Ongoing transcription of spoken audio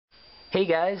Hey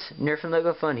guys, Nerf and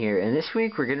Lego Fun here, and this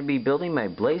week we're going to be building my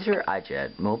Blazer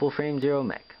Ijad Mobile Frame Zero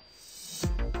mech.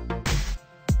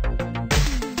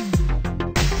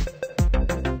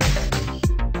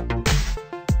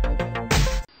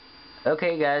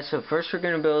 Okay guys, so first we're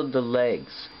going to build the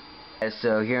legs.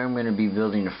 So here I'm going to be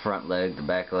building the front leg. The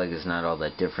back leg is not all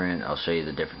that different. I'll show you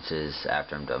the differences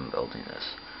after I'm done building this.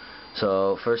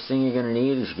 So first thing you're going to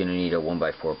need is you're going to need a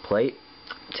 1x4 plate.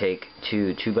 Take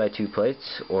two 2x2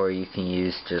 plates, or you can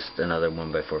use just another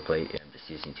 1x4 plate. I'm just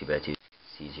using 2x2,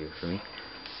 it's easier for me.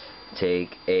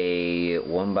 Take a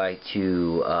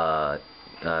 1x2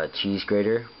 cheese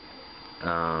grater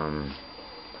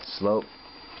slope,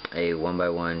 a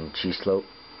 1x1 cheese slope,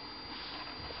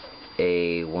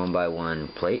 a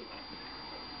 1x1 plate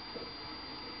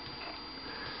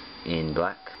in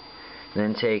black.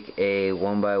 Then take a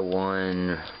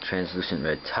 1x1 translucent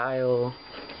red tile.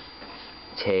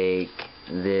 Take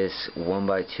this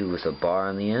 1x2 with a bar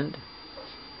on the end,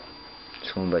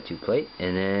 this 1x2 plate,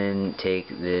 and then take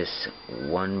this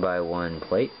 1x1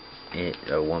 plate, a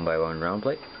 1x1 round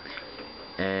plate,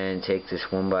 and take this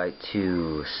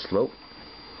 1x2 slope,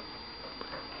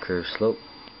 curved slope,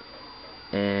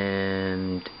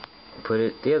 and put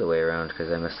it the other way around because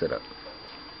I messed it up.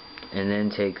 And then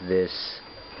take this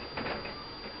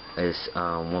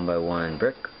 1x1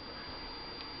 brick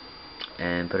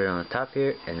and put it on the top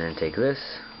here, and then take this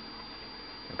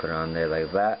and put it on there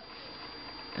like that.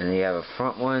 And then you have a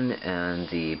front one, and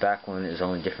the back one is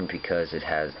only different because it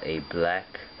has a black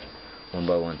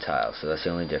 1x1 tile, so that's the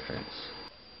only difference.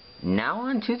 Now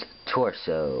on to the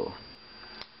torso.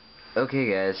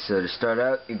 Okay guys, so to start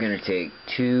out, you're going to take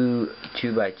two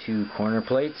 2x2 corner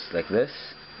plates like this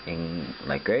in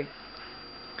light gray,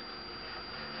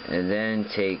 and then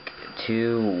take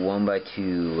two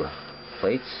 1x2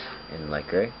 plates in light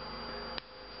gray.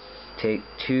 Take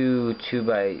two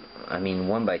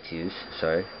 1x2s,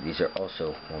 sorry, these are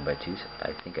also 1x2s.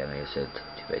 I think I may have said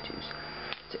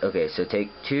 2x2s. Okay, so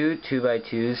take two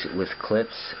 2x2s with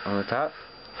clips on the top.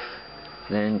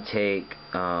 Then take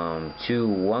two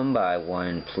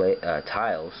 1x1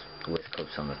 tiles with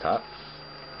clips on the top,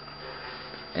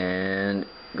 and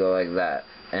go like that.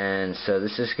 And so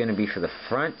this is going to be for the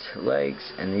front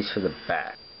legs, and these for the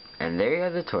back. And there you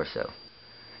have the torso.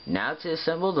 Now to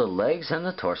assemble the legs and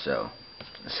the torso.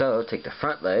 So take the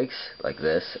front legs like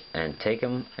this and take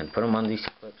them and put them on these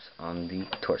clips on the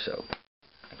torso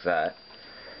like that.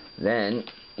 Then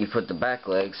you put the back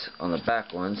legs on the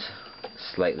back ones.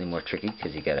 Slightly more tricky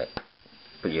because you gotta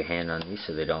put your hand on these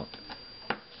so they don't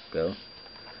go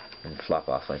and flop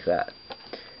off like that.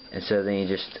 And so then you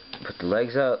just put the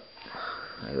legs up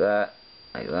like that,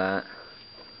 like that,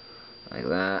 like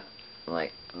that,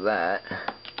 like that.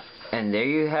 And there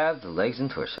you have the legs and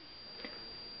torso.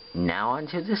 Now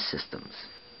onto the systems.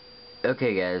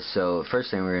 Okay guys, so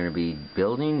first thing we're going to be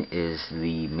building is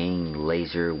the main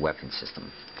laser weapon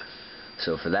system.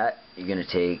 So for that, you're going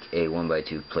to take a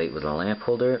 1x2 plate with a lamp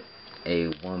holder, a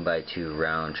 1x2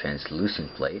 round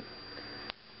translucent plate,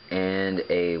 and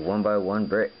a 1x1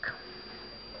 brick.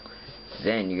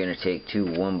 Then you're going to take two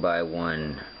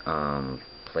 1x1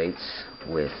 plates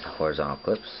with horizontal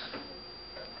clips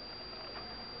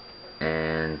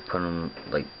and put them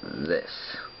like this,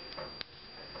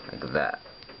 like that.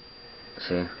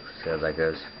 See how that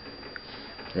goes?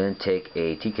 Then take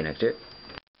a T-connector.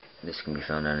 This can be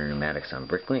found under pneumatics on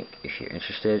Bricklink if you're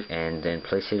interested, and then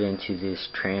place it into this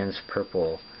trans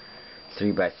purple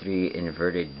 3x3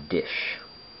 inverted dish.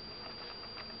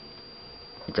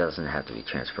 It doesn't have to be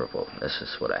trans purple, that's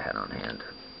just what I had on hand.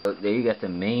 So there you got the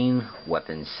main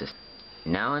weapons system.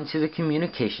 Now into the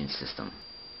communication system.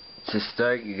 To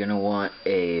start, you're going to want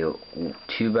a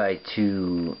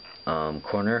 2x2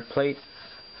 corner plate,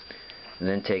 and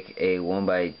then take a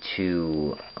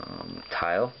 1x2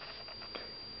 tile,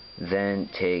 then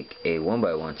take a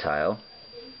 1x1 tile,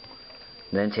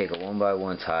 then take a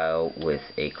 1x1 tile with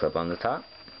a clip on the top,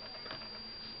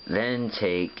 then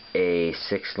take a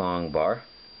 6 long bar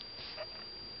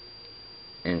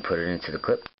and put it into the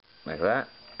clip like that,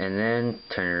 and then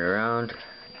turn it around.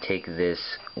 Take this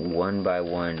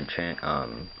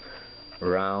 1x1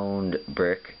 round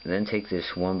brick, then take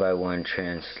this 1x1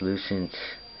 translucent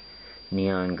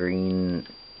neon green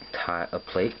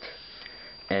plate,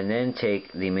 and then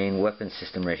take the main weapon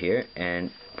system right here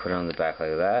and put it on the back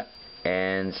like that.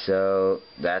 And so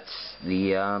that's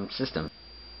the system.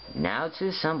 Now to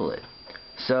assemble it.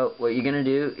 So what you're going to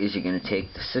do is you're going to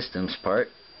take the systems part,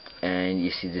 and you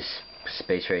see this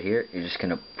space right here, you're just going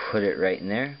to put it right in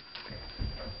there.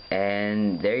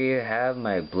 And there you have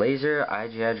my Blazer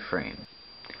Ijad frame.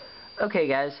 Okay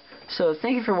guys, so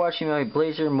thank you for watching my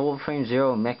Blazer Mobile Frame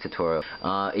Zero mech tutorial.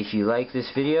 If you like this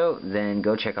video, then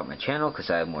go check out my channel because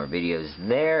I have more videos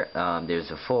there. There's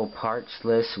a full parts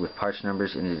list with parts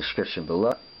numbers in the description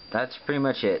below. That's pretty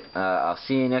much it. I'll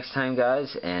see you next time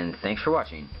guys, and thanks for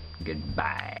watching.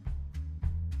 Goodbye.